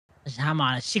'Cause I'm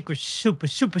on a super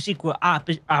secret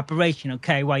operation,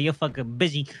 okay? While you're fucking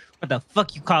busy. What the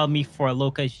fuck you calling me for,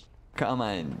 Lucas?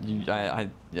 Carmine, yeah,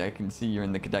 I can see you're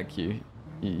in the cadet queue.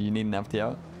 You need an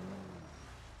FTO?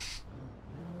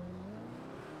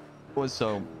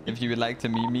 Also, if you would like to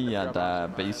meet me at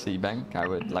BC Bank, I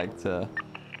would like to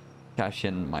cash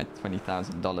in my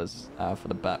 $20,000 for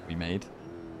the bet we made.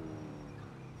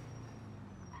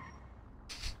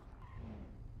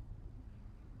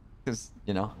 Because,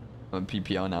 you know, I'm a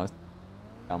PPO now.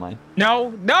 Carmine.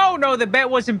 No, the bet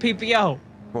wasn't PPO.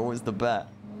 What was the bet?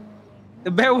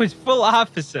 The bet was full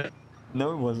officer.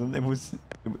 No, it wasn't. It was...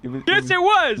 Yes, it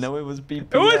was. No, it was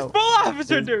BPO. It was full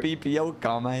officer, it was dude. BPO,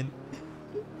 Carmine.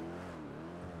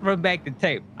 Run back the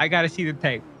tape. I gotta see the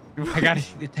tape. I gotta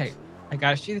see the tape. I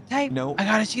gotta see the tape. No. I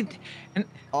gotta see the tape. And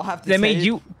I'll have to they made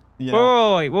you...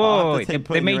 Wait.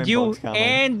 They made you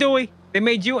and Dewey. They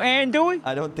made you and Dewey?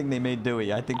 I don't think they made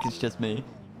Dewey. I think it's just me.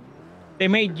 They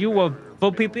made you a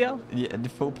full PPO? Yeah, the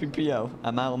full PPO.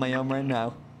 I'm out on my own right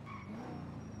now.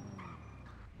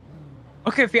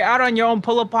 Okay, if you're out on your own,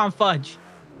 pull up on Fudge.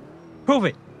 Prove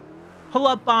it. Pull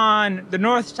up on the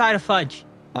north side of Fudge.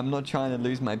 I'm not trying to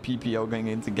lose my PPO going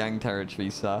into gang territory,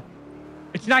 sir.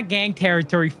 It's not gang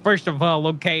territory, first of all,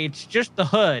 okay? It's just the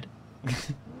hood.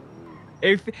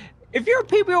 If you're a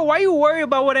PPO, why you worry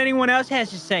about what anyone else has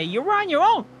to say? You're on your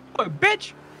own. Oh,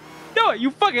 bitch. No,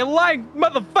 you fucking lying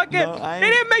motherfucker. No, they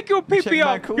didn't make you a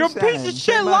PPO. You're a piece of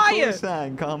shit liar.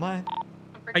 Carmine.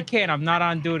 I can't. I'm not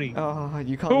on duty. Oh,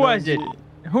 you can't. Who was it?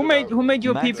 Who made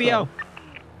you a PPO?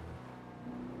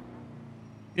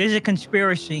 This is a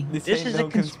conspiracy. This is a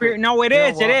conspiracy. No, it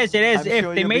is. It is.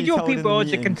 If they made you a PPO,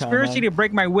 it's a conspiracy to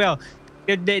break my will.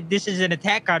 This is an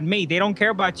attack on me. They don't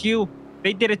care about you.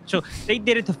 They did it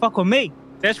to fuck with me.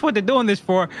 That's what they're doing this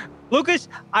for. Lucas,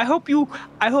 I hope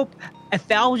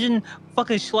 1,000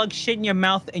 fucking slugs shit in your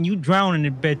mouth and you drown in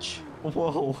it, bitch.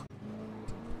 Whoa.